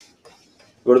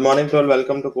Good morning to all.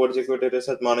 Welcome to Coach Equity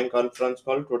Research Morning Conference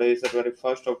Call. Today is the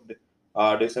 21st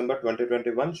of December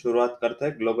 2021. शुरुआत करते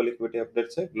हैं global equity update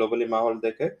से। Globally माहौल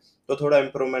देखें तो थोड़ा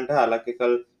इम्प्रूवमेंट है। हालांकि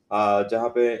कल जहां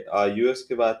पे यूएस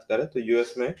की बात करें तो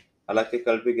यूएस में हालांकि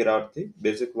कल भी गिरावट थी।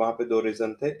 बेसिक वहां पे दो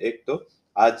रीजन थे। एक तो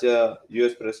आज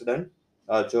यूएस प्रेसिडेंट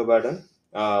जो बाइडन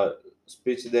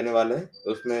स्पीच देने वाले हैं,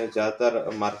 उसमें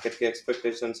ज्यादातर मार्केट के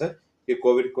एक्सपेक्टेशंस है कि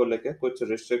कोविड को लेके कुछ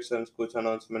रिस्ट्रिक्शंस, कुछ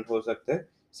अनाउंसमेंट हो सकते हैं।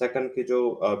 सेकंड की जो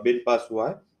बिल पास हुआ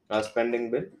है, स्पेंडिंग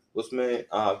बिल, उसमें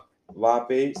वहाँ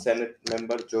पे ही सेनेट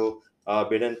मेंबर जो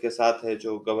बिडेन के साथ है,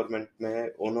 जो गवर्नमेंट में है,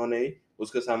 उन्होंने ही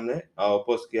उसके सामने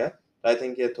अपोज किया। आई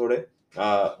थिंक ये थोड़े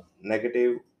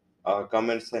नेगेटिव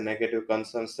कमेंट्स है, नेगेटिव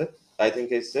कंसर्न्स है। आई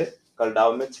थिंक इससे कल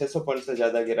डाउ में 600 पॉइंट से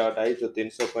ज्यादा गिरावट आई, जो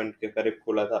 300 पॉइंट के करीब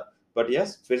खुला था। बट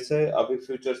यस, फिर से अभी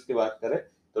फ्यूचर्स की बात करें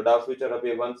तो डाउ फ्यूचर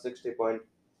अभी 160 पॉइंट,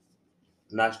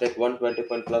 नास्डेक 120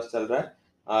 पॉइंट प्लस चल रहा है।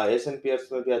 एस&पी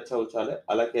में भी अच्छा उछाल है।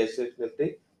 हालांकि एसएक्स निफ्टी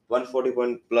 140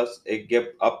 पॉइंट प्लस एक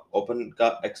गैप अप ओपन का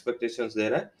एक्सपेक्टेशंस दे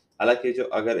रहा है। हालांकि जो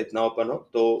अगर इतना ओपन हो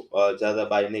तो ज्यादा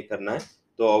बाय नहीं करना है,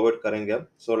 तो अवॉइड करेंगे। हम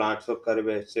 16,800 करीब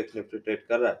एसएक्स निफ्टी ट्रेड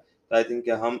कर रहा है, तो आई थिंक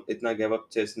हम इतना गैप अप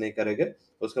चेस नहीं करेंगे।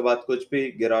 उसके बाद कुछ भी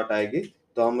गिरावट आएगी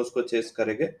तो हम उसको चेस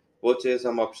करेंगे। वो चेस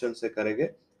हम ऑप्शन से करेंगे।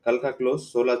 कल का क्लोज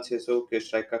 16,600 के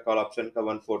स्ट्राइक का कॉल ऑप्शन का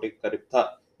 140 करीब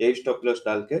था। यही स्टॉप लॉस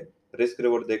डाल के रिस्क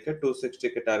रिवॉर्ड देख के 260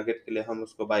 के टारगेट के लिए हम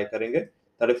उसको बाय करेंगे।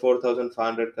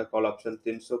 34,500 का कॉल ऑप्शन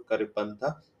 300 करीब बंद था।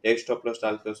 एक स्टॉप लॉस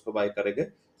डाल के उसको बाय करेंगे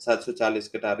 740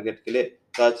 के टारगेट के लिए।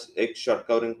 तो आज एक शॉर्ट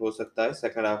कवरिंग हो सकता है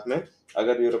सेकंड हाफ में,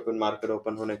 अगर यूरोपियन मार्केट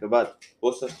ओपन होने के बाद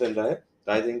वो सस्टेन रहे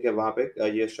तो आई थिंक वहां पे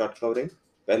ये शॉर्ट कवरिंग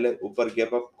पहले ऊपर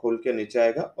गैप अप खोल के नीचे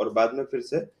आएगा और बाद में फिर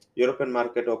से यूरोपियन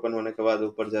मार्केट ओपन होने के बाद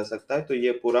ऊपर जा सकता है। तो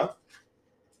ये पूरा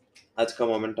आज का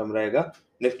मोमेंटम रहेगा।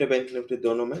 निफ्टी बैंक निफ्टी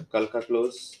दोनों में कल का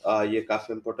क्लोज ये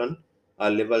काफी इंपॉर्टेंट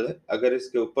लेवल है। अगर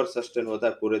इसके ऊपर सस्टेन होता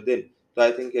है पूरे दिन तो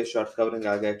आई थिंक ये शॉर्ट कवरिंग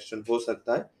आगे एक्सटेंड हो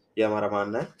सकता है, ये हमारा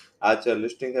मानना है। आज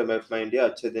लिस्टिंग है मैप माई इंडिया,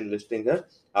 अच्छे दिन लिस्टिंग है।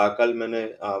 कल मैंने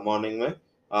मॉर्निंग में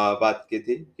बात की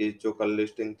थी कि जो कल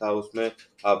लिस्टिंग था उसमें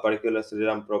पर्टिकुलर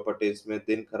श्रीराम प्रॉपर्टीज में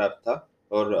दिन खराब था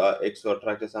और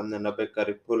 118 के सामने 90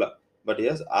 करीब खुला। बट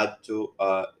यस, आज जो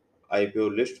आईपीओ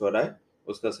लिस्ट हो रहा है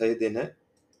उसका सही दिन है।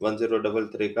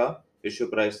 1033 का इश्यू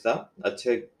प्राइस था।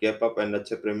 अच्छे गैप अप एंड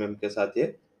अच्छे प्रीमियम के साथ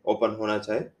ये ओपन होना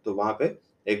चाहिए, तो वहां पे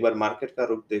एक बार मार्केट का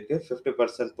रुख देख के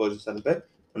 50% पोजीशन पे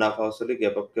मुनाफा वसूली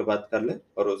गैप अप के बाद कर ले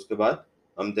और उसके बाद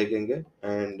हम देखेंगे।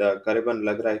 एंड करीबन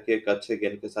लग रहा है कि एक अच्छे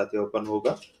गेन के साथ ये ओपन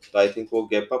होगा, तो आई थिंक वो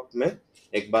गैप अप में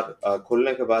एक बार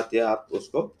खुलने के बाद ये आप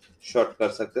उसको शॉर्ट कर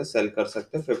सकते हैं, सेल कर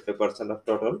सकते हैं 50% ऑफ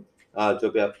टोटल जो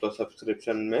भी आपको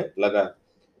सब्सक्रिप्शन में लगा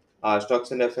है।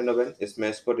 स्टॉक्स इन F&O बैंक, इसमें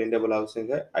एस्कॉर्ट इंडिया बुल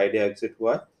हाउसिंग है, आइडिया एग्जिट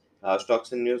हुआ है।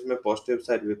 स्टॉक्स इन न्यूज में positive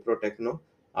side Wipro techno,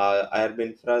 IRB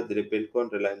infra, Dilip Buildcon,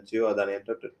 Reliance Jio, Adani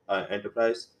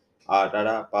enterprise,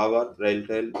 Tata power,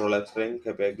 RailTel, Rolex ring,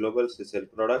 KPI global, CCL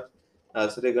product,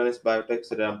 Shri Ganesh biotech,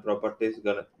 Shriram properties,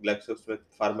 GlaxoSmith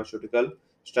pharmaceutical,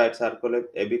 Strides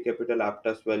Arcolab, AB capital,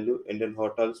 Aptus value, Indian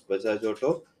hotels, Bajaj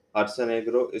auto, Hatsun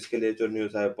agro, इसके लिए जो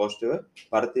news है positive है।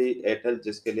 Bharti Airtel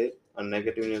जिसके लिए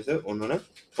negative news है, उन्होंने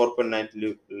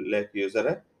 4.9 lakh user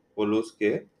है वो लूज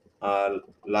किए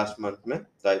लास्ट मंथ में,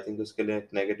 तो आई थिंक उसके लिए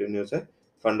नेगेटिव न्यूज है।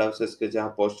 फंड हाउसेस के जहां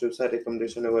पॉजिटिव साइड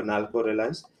रिकमेंडेशन है वो NALCO,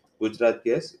 Reliance, Gujarat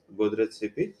gas, Godrej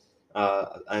CP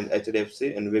and HDFC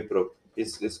and Wipro.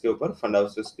 इसके ऊपर फंड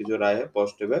हाउसेस की जो राय है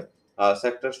पॉजिटिव है।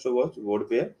 Sectors to watch would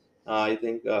be है I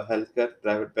think health care,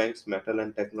 private banks, metal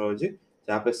and technology,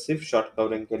 जहाँ पे सिर्फ शॉर्ट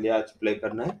कवरिंग के लिए आज प्ले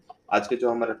करना है। आज के जो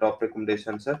हमारा टॉप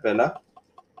रिकमेंडेशन है, पहला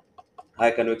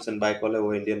high conviction buy call है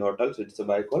वो Indian hotels, it's a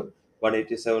bye call.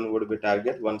 187 would be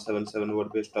target, 177 would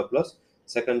be stop loss।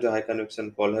 Second जो हाई कन्विक्शन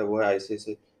कॉल है वो है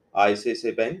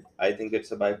ICICI bank, I think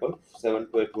it's a bye call, 7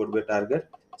 to 8 would be target,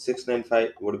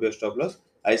 695 would be stop loss।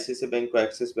 ICICI bank को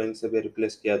axis bank से भी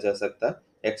replace किया जा सकता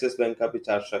है। एक्सिस बैंक का भी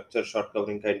चार्ट स्ट्रक्चर शॉर्ट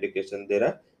कवरिंग का इंडिकेशन दे रहा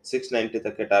है। 690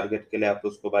 तक के टारगेट के लिए आप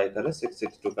उसको बाय करें,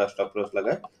 662 का स्टॉप लॉस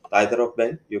लगाए। तो either of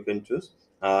bank you can choose.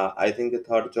 I think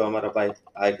third जो हमारा बाय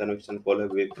हाई कन्विक्शन कॉल है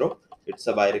Wipro, it's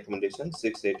a buy recommendation,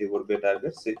 680 would be a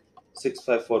target,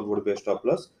 654 would be a stop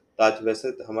loss। तो आज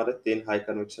वैसे तो हमारे तीन हाई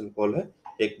कन्विक्शन कॉल है,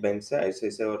 एक बैंक से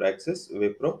आईसीआईसीआई और एक्सिस,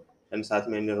 विप्रो एंड साथ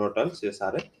में इंडियन होटल्स, ये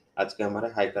सारे आज के हमारे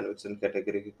हाई कन्विक्शन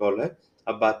कैटेगरी की कॉल है।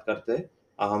 अब बात करते हैं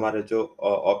हमारे जो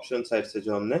ऑप्शन साइड से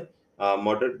जो हमने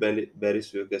मॉडरेट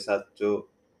बेरिश व्यू के साथ जो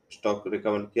स्टॉक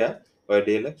रिकमेंड किया है वो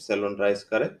डीएलएफ, सेल ऑन राइज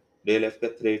करे। डीएलएफ के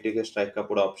 380 के स्ट्राइक का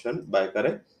पूरा ऑप्शन बाय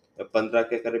करें, 15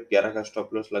 के करीब 11 का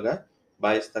स्टॉप लॉस लगाए,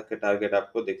 22 तक के टारगेट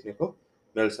आपको देखने को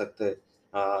मिल सकते हैं।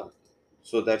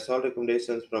 So that's all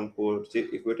recommendations from Core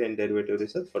Equity and Derivative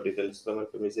Research. For details,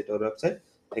 visit our website.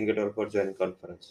 Thank you all for joining conference.